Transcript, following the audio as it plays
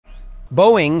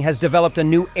Boeing has developed a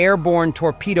new airborne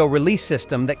torpedo release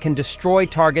system that can destroy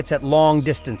targets at long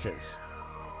distances.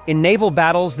 In naval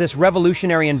battles, this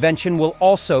revolutionary invention will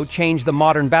also change the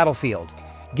modern battlefield,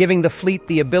 giving the fleet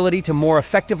the ability to more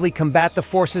effectively combat the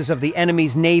forces of the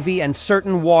enemy's navy and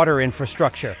certain water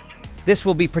infrastructure. This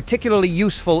will be particularly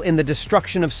useful in the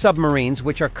destruction of submarines,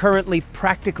 which are currently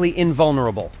practically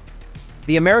invulnerable.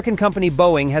 The American company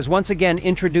Boeing has once again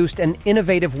introduced an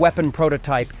innovative weapon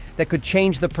prototype that could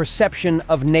change the perception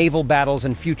of naval battles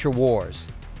and future wars.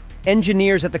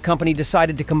 Engineers at the company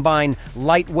decided to combine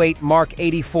lightweight Mark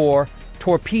 84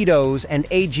 torpedoes and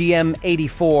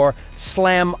AGM-84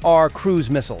 SLAM-ER cruise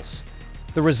missiles.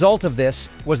 The result of this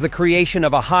was the creation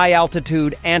of a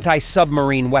high-altitude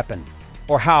anti-submarine weapon,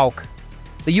 or HAAWC.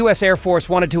 The U.S. Air Force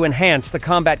wanted to enhance the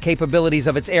combat capabilities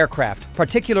of its aircraft,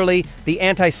 particularly the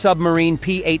anti-submarine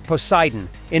P-8 Poseidon,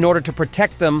 in order to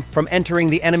protect them from entering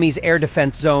the enemy's air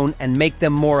defense zone and make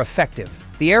them more effective.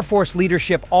 The Air Force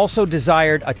leadership also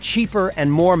desired a cheaper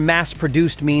and more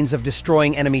mass-produced means of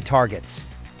destroying enemy targets.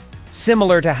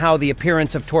 Similar to how the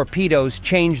appearance of torpedoes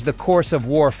changed the course of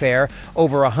warfare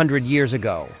over 100 years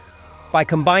ago. By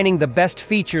combining the best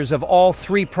features of all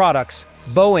three products,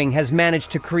 Boeing has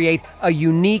managed to create a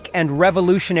unique and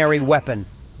revolutionary weapon,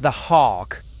 the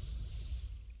HAAWC.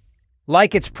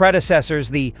 Like its predecessors,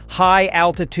 the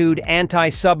high-altitude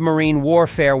anti-submarine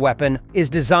warfare weapon is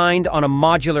designed on a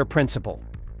modular principle.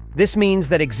 This means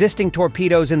that existing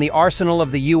torpedoes in the arsenal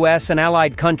of the U.S. and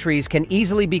allied countries can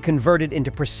easily be converted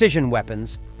into precision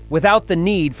weapons without the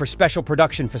need for special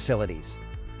production facilities.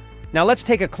 Now let's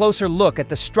take a closer look at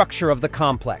the structure of the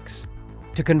complex.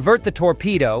 To convert the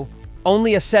torpedo,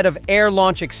 only a set of air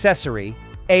launch accessory,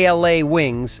 ALA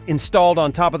wings, installed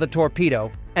on top of the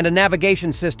torpedo, and a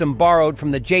navigation system borrowed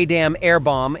from the JDAM air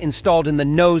bomb installed in the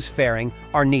nose fairing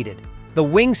are needed. The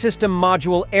wing system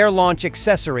module air launch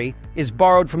accessory is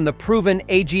borrowed from the proven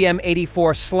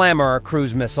AGM-84 SLAM-ER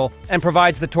cruise missile and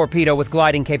provides the torpedo with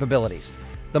gliding capabilities.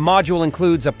 The module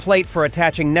includes a plate for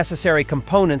attaching necessary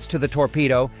components to the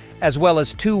torpedo, as well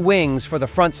as two wings for the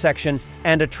front section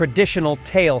and a traditional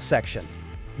tail section.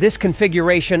 This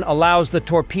configuration allows the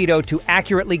torpedo to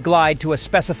accurately glide to a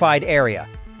specified area,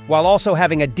 while also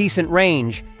having a decent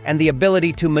range and the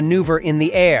ability to maneuver in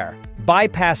the air,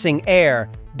 bypassing air,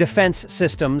 defense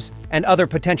systems, and other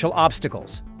potential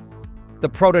obstacles. The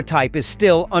prototype is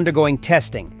still undergoing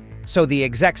testing, so the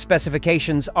exact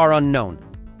specifications are unknown.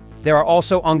 There are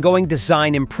also ongoing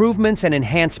design improvements and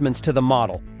enhancements to the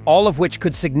model, all of which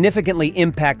could significantly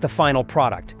impact the final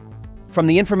product. From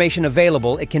the information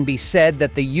available, it can be said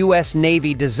that the U.S.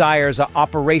 Navy desires an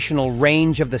operational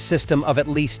range of the system of at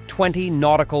least 20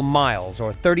 nautical miles,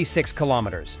 or 36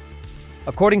 kilometers.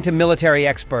 According to military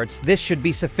experts, this should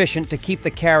be sufficient to keep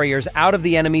the carriers out of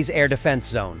the enemy's air defense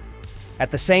zone. At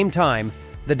the same time,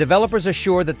 the developers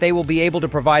assure that they will be able to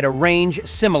provide a range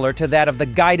similar to that of the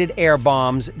guided air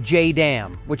bombs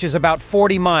JDAM, which is about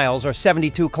 40 miles or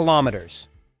 72 kilometers.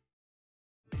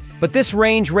 But this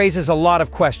range raises a lot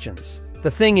of questions. The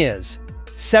thing is,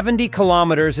 70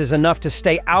 kilometers is enough to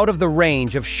stay out of the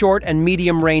range of short and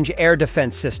medium-range air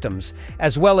defense systems,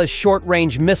 as well as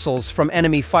short-range missiles from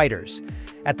enemy fighters.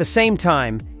 At the same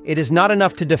time, it is not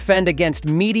enough to defend against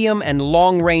medium and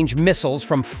long-range missiles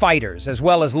from fighters, as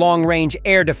well as long-range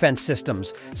air defense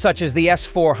systems, such as the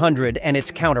S-400 and its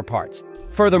counterparts.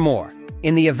 Furthermore,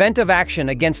 in the event of action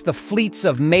against the fleets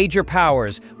of major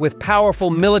powers with powerful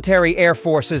military air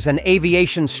forces and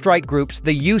aviation strike groups,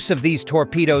 the use of these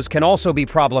torpedoes can also be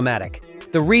problematic.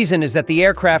 The reason is that the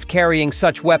aircraft carrying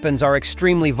such weapons are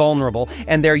extremely vulnerable,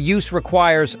 and their use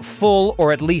requires full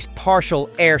or at least partial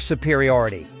air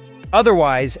superiority.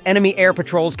 Otherwise, enemy air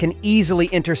patrols can easily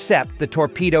intercept the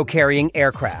torpedo-carrying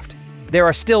aircraft. There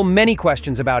are still many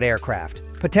questions about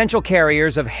aircraft, potential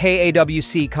carriers of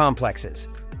HAAWC complexes.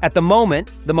 At the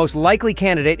moment, the most likely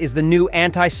candidate is the new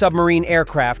anti-submarine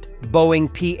aircraft,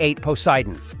 Boeing P-8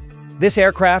 Poseidon. This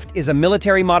aircraft is a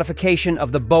military modification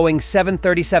of the Boeing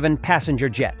 737 passenger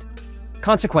jet.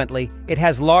 Consequently, it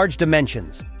has large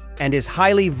dimensions and is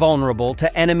highly vulnerable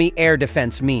to enemy air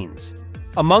defense means.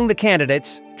 Among the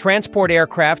candidates, transport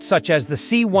aircraft such as the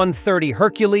C-130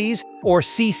 Hercules or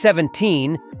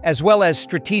C-17, as well as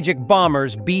strategic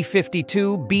bombers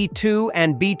B-52, B-2,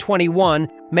 and B-21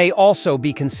 may also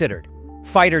be considered.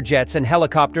 Fighter jets and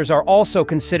helicopters are also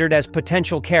considered as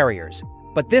potential carriers,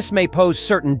 but this may pose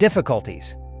certain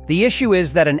difficulties. The issue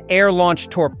is that an air-launched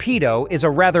torpedo is a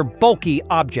rather bulky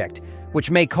object,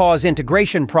 which may cause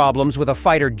integration problems with a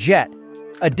fighter jet.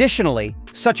 Additionally,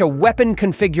 such a weapon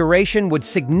configuration would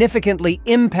significantly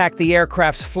impact the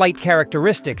aircraft's flight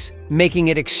characteristics, making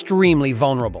it extremely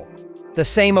vulnerable. The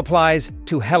same applies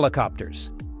to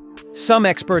helicopters. Some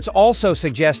experts also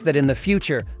suggest that in the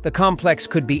future, the complex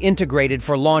could be integrated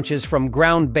for launches from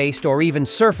ground-based or even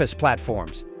surface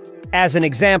platforms. As an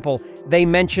example, they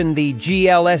mention the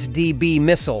GLSDB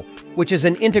missile, which is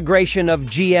an integration of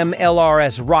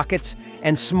GMLRS rockets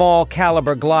and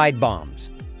small-caliber glide bombs.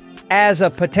 As a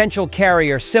potential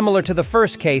carrier similar to the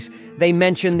first case, they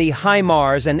mention the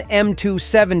HIMARS and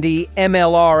M270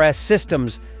 MLRS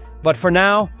systems, but for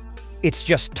now, it's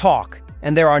just talk,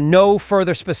 and there are no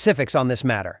further specifics on this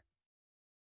matter.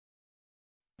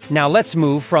 Now let's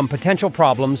move from potential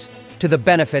problems to the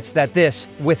benefits that this,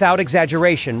 without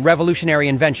exaggeration, revolutionary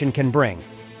invention can bring.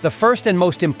 The first and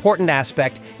most important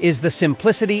aspect is the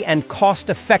simplicity and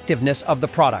cost-effectiveness of the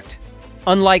product.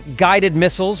 Unlike guided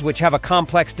missiles, which have a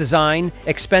complex design,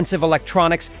 expensive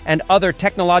electronics, and other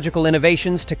technological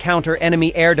innovations to counter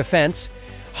enemy air defense,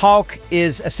 HAAWC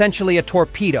is essentially a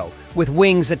torpedo with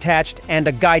wings attached and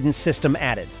a guidance system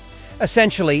added.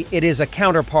 Essentially, it is a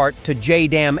counterpart to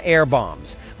JDAM air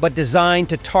bombs, but designed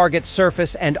to target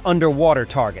surface and underwater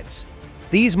targets.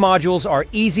 These modules are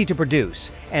easy to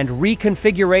produce, and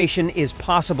reconfiguration is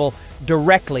possible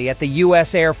directly at the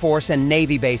U.S. Air Force and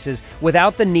Navy bases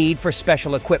without the need for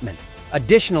special equipment.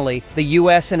 Additionally, the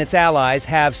U.S. and its allies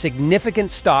have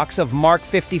significant stocks of Mark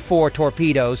 54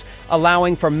 torpedoes,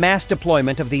 allowing for mass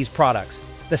deployment of these products.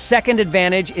 The second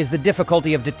advantage is the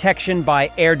difficulty of detection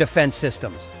by air defense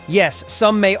systems. Yes,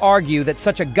 some may argue that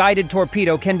such a guided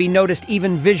torpedo can be noticed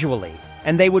even visually,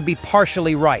 and they would be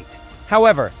partially right.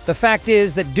 However, the fact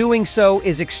is that doing so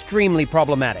is extremely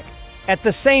problematic. At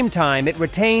the same time, it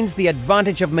retains the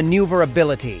advantage of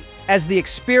maneuverability. As the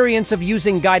experience of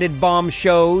using guided bombs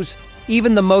shows,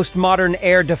 even the most modern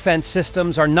air defense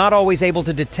systems are not always able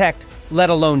to detect, let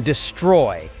alone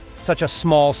destroy, such a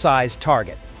small-sized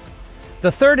target.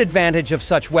 The third advantage of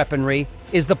such weaponry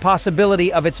is the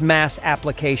possibility of its mass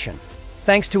application.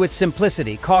 Thanks to its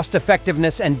simplicity,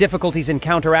 cost-effectiveness, and difficulties in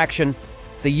counteraction,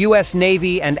 the U.S.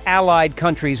 Navy and allied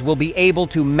countries will be able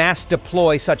to mass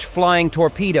deploy such flying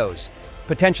torpedoes,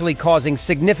 potentially causing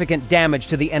significant damage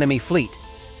to the enemy fleet.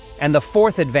 And the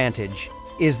fourth advantage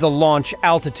is the launch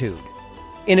altitude.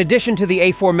 In addition to the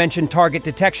aforementioned target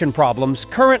detection problems,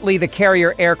 currently the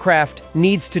carrier aircraft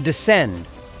needs to descend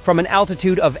from an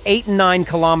altitude of 8 and 9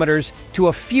 kilometers to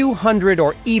a few hundred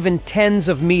or even tens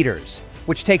of meters,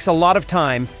 which takes a lot of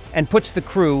time and puts the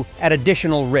crew at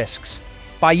additional risks.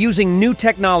 By using new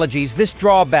technologies, this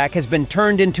drawback has been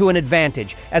turned into an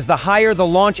advantage, as the higher the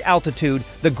launch altitude,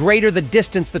 the greater the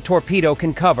distance the torpedo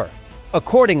can cover.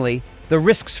 Accordingly, the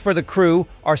risks for the crew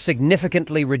are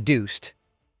significantly reduced.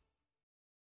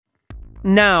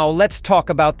 Now, let's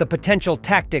talk about the potential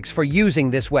tactics for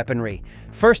using this weaponry.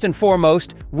 First and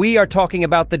foremost, we are talking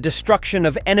about the destruction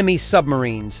of enemy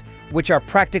submarines, which are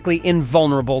practically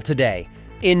invulnerable today.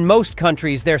 In most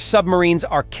countries, their submarines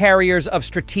are carriers of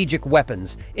strategic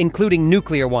weapons, including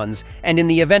nuclear ones, and in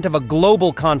the event of a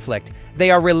global conflict,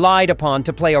 they are relied upon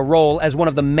to play a role as one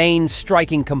of the main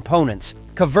striking components,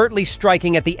 covertly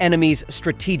striking at the enemy's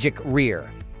strategic rear.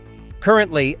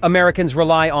 Currently, Americans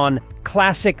rely on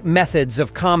classic methods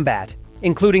of combat,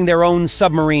 including their own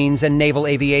submarines and naval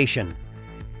aviation.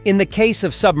 In the case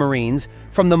of submarines,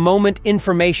 from the moment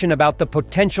information about the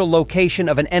potential location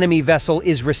of an enemy vessel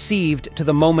is received to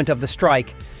the moment of the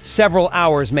strike, several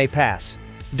hours may pass.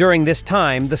 During this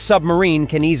time, the submarine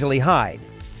can easily hide.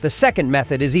 The second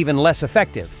method is even less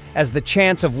effective, as the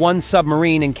chance of one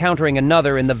submarine encountering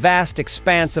another in the vast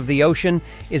expanse of the ocean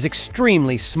is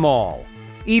extremely small.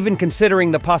 Even considering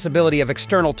the possibility of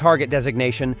external target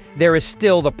designation, there is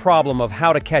still the problem of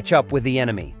how to catch up with the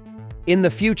enemy. In the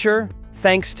future,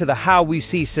 thanks to the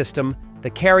HAAWC system,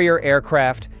 the carrier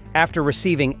aircraft, after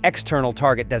receiving external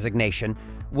target designation,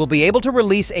 will be able to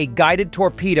release a guided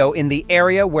torpedo in the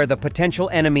area where the potential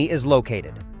enemy is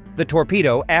located. The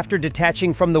torpedo, after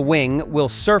detaching from the wing, will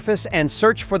surface and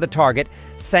search for the target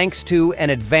thanks to an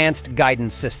advanced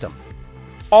guidance system.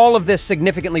 All of this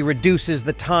significantly reduces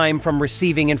the time from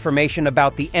receiving information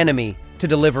about the enemy to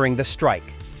delivering the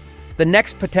strike. The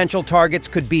next potential targets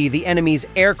could be the enemy's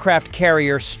aircraft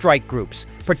carrier strike groups,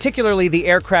 particularly the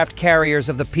aircraft carriers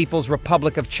of the People's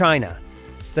Republic of China.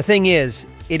 The thing is,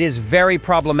 it is very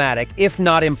problematic, if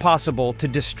not impossible, to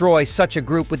destroy such a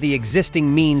group with the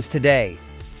existing means today,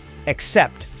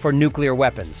 except for nuclear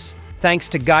weapons. Thanks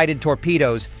to guided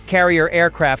torpedoes, carrier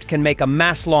aircraft can make a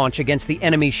mass launch against the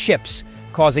enemy's ships,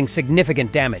 causing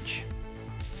significant damage.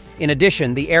 In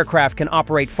addition, the aircraft can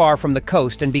operate far from the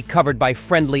coast and be covered by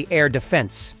friendly air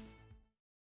defense.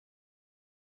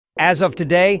 As of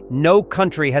today, no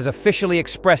country has officially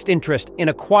expressed interest in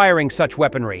acquiring such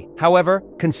weaponry. However,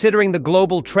 considering the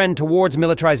global trend towards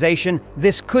militarization,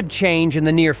 this could change in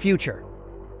the near future.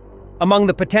 Among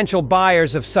the potential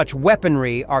buyers of such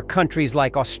weaponry are countries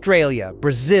like Australia,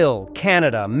 Brazil,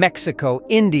 Canada, Mexico,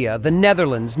 India, the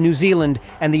Netherlands, New Zealand,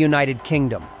 and the United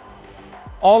Kingdom.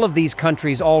 All of these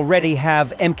countries already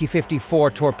have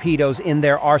MK-54 torpedoes in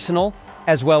their arsenal,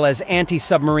 as well as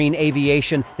anti-submarine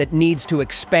aviation that needs to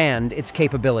expand its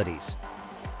capabilities.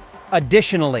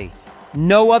 Additionally,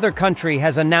 no other country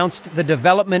has announced the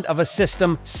development of a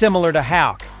system similar to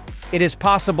HAAWC. It is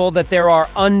possible that there are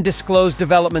undisclosed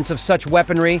developments of such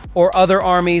weaponry, or other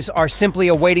armies are simply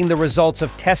awaiting the results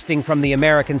of testing from the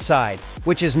American side,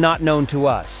 which is not known to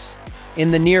us. In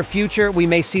the near future, we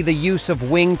may see the use of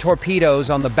winged torpedoes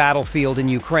on the battlefield in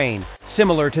Ukraine,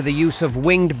 similar to the use of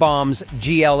winged bombs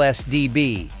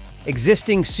GLSDB.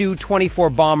 Existing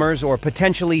Su-24 bombers or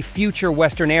potentially future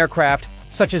Western aircraft,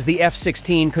 such as the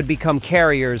F-16, could become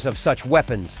carriers of such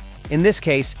weapons. In this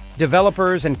case,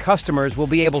 developers and customers will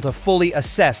be able to fully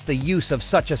assess the use of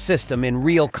such a system in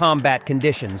real combat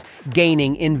conditions,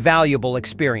 gaining invaluable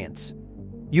experience.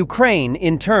 Ukraine,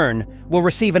 in turn, will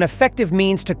receive an effective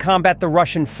means to combat the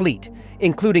Russian fleet,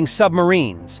 including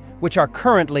submarines, which are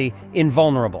currently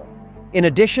invulnerable. In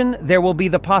addition, there will be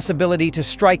the possibility to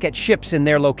strike at ships in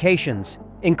their locations,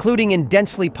 including in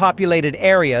densely populated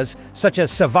areas such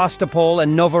as Sevastopol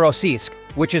and Novorossiysk,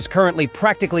 which is currently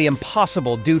practically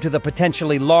impossible due to the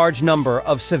potentially large number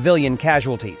of civilian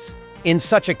casualties. In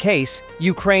such a case,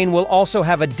 Ukraine will also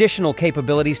have additional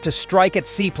capabilities to strike at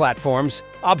sea platforms,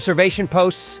 observation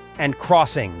posts, and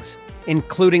crossings,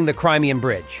 including the Crimean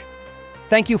Bridge.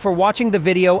 Thank you for watching the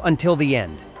video until the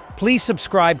end. Please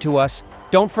subscribe to us.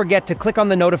 Don't forget to click on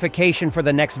the notification for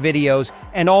the next videos,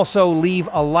 and also leave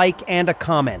a like and a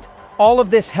comment. All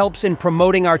of this helps in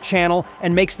promoting our channel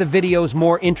and makes the videos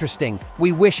more interesting.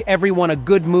 We wish everyone a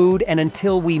good mood, and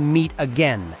until we meet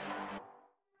again.